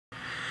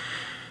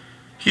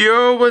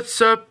Yo,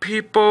 what's up,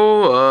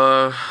 people?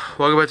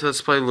 Welcome back to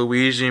Let's Play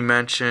Luigi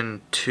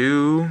Mansion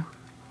 2.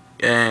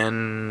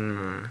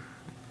 And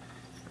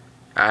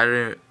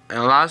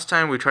last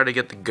time we tried to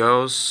get the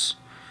ghosts,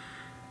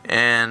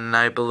 and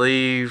I don't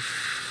believe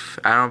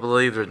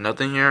there's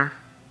nothing here.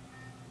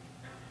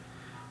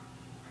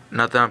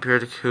 Nothing up here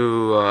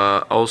to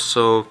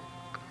also.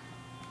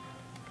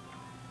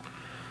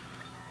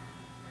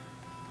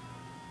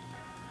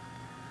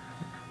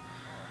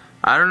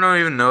 I don't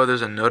even know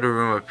there's another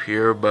room up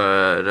here,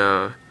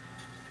 but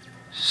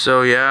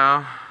so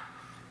yeah,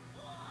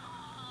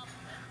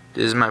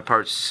 this is my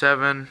part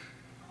 7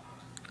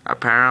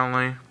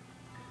 apparently.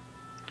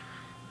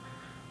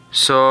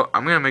 So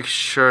I'm gonna make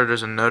sure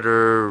there's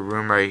another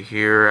room right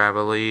here, I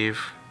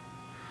believe.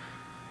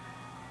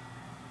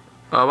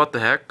 Oh, what the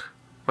heck?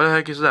 What the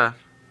heck is that?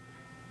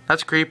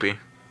 That's creepy.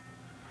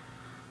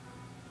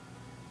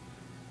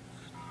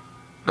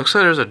 Looks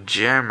like there's a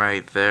gem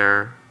right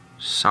there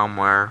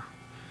somewhere.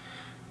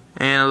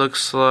 And it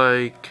looks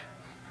like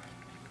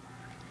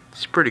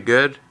it's pretty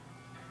good.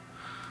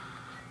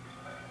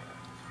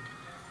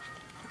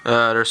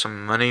 There's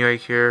some money right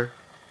here.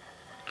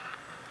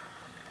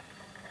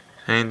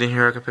 Anything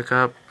here I can pick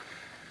up?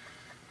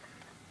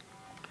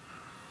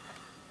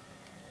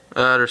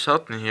 There's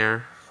something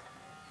here.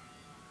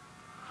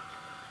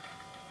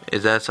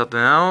 Is that something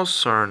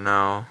else or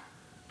no?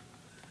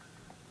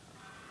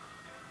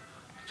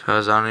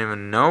 Because I don't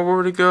even know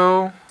where to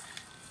go.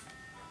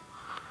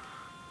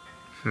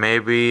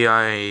 Maybe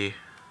oh,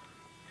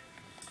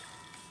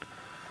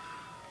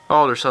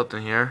 there's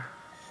something here.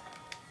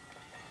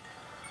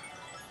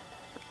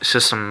 It's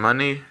just some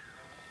money.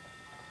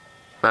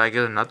 But I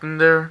guess nothing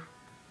there.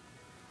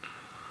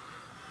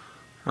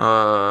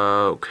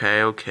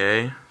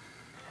 Okay.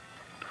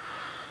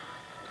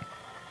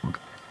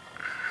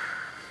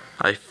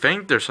 I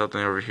think there's something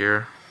over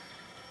here.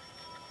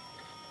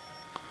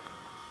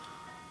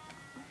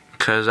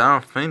 Because I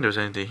don't think there's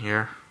anything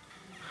here.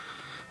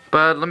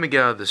 But let me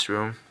get out of this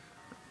room.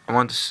 I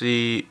want to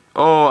see.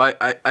 Oh, I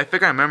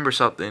think I remember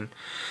something.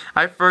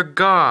 I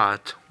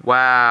forgot.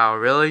 Wow,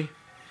 really?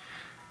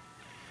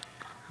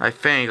 I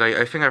think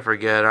I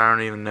forget. I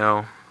don't even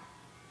know.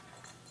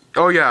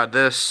 Oh yeah,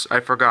 this I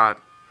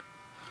forgot.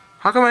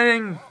 How come I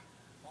didn't?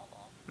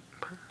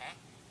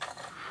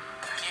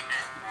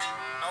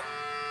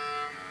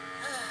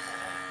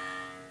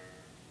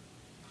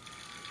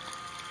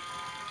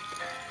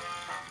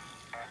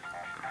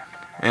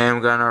 And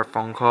we got another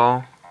phone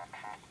call.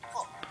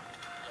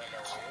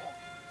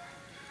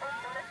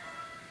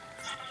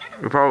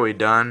 We're probably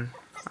done,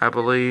 I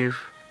believe.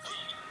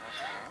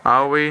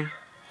 Are we?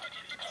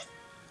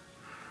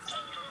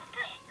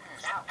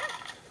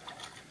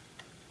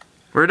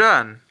 We're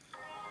done.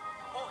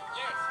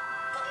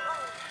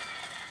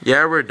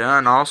 Yeah, we're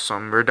done.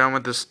 Awesome. We're done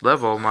with this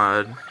level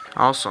mod.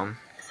 Awesome.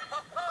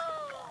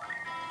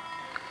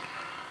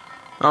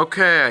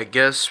 Okay, I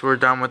guess we're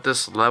done with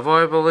this level,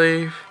 I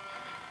believe.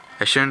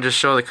 I shouldn't just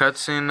show the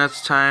cutscene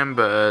next time,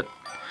 but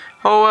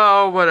oh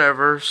well,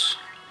 whatevers.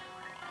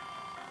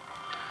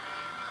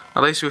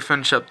 At least we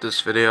finish up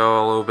this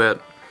video a little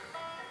bit.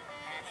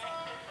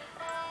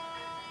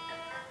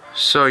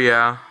 So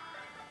yeah.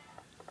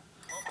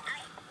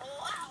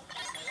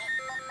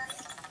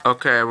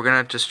 Okay, we're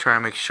gonna just try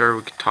and make sure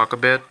we can talk a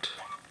bit.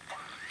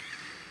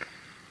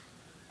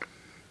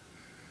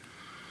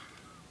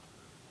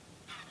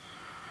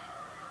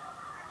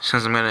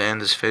 Since I'm gonna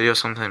end this video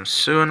sometime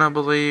soon, I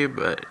believe,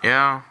 but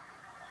yeah.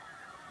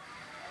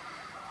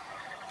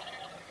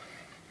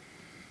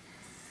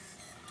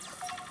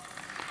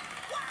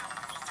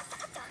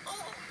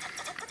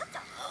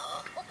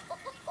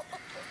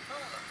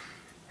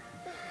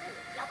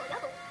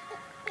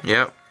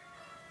 Yep.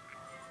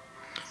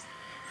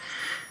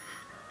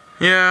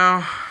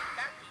 Yeah.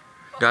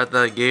 Got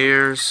the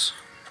gears.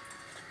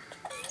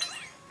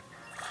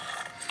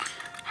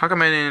 How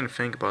come I didn't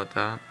think about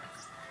that?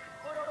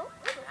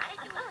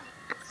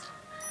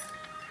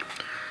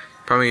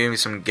 Probably gave me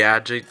some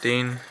gadget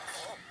thing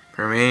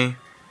for me.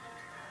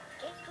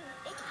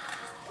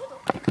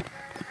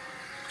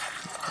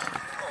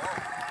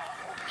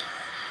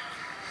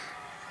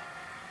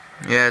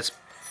 Yeah, it's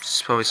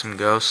probably some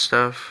ghost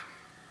stuff.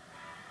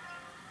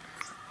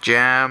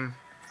 Jam,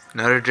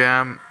 another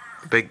jam,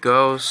 big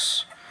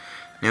ghost,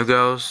 new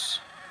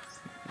ghost,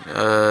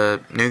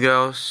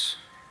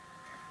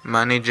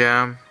 money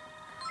jam.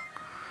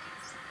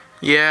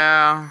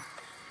 Yeah.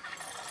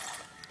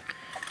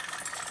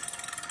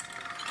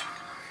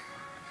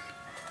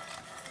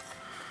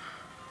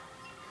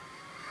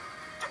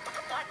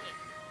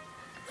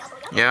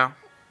 Yeah.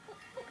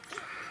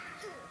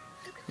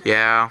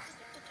 Yeah.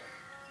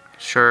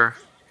 Sure.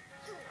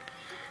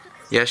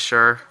 Yes,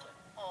 sure.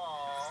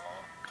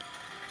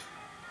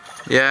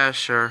 Yeah,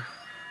 sure.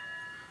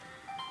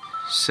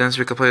 Since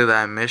we completed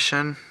that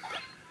mission,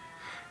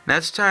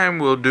 next time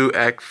we'll do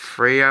Act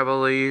 3, I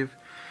believe.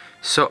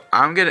 So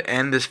I'm gonna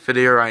end this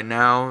video right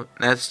now.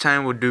 Next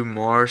time we'll do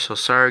more. So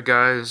sorry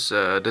guys,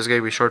 this is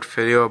gonna be a short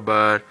video,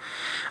 but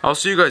I'll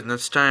see you guys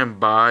next time.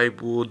 Bye.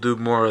 We'll do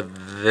more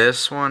of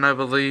this one, I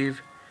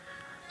believe.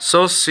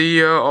 So see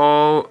ya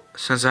all.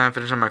 Since I haven't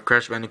finished on my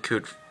Crash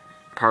Bandicoot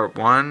Part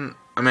 1,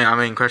 I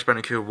mean Crash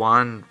Bandicoot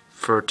 1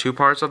 for 2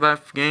 parts of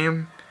that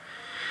game.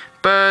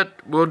 But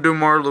we'll do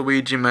more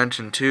Luigi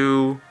Mansion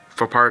 2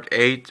 for Part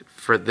 8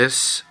 for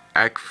this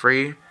Act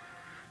 3.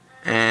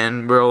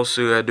 And we're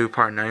also gonna do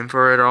Part 9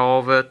 for it, all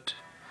of it.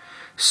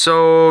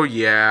 So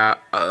yeah,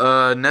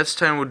 next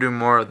time we'll do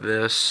more of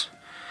this.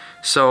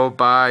 So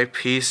bye,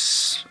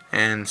 peace,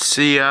 and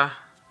see ya.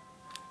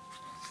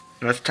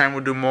 Next time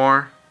we'll do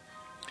more.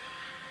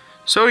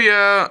 So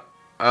yeah,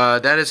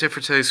 that is it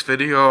for today's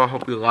video. I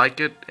hope you like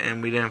it,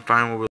 and we didn't find what we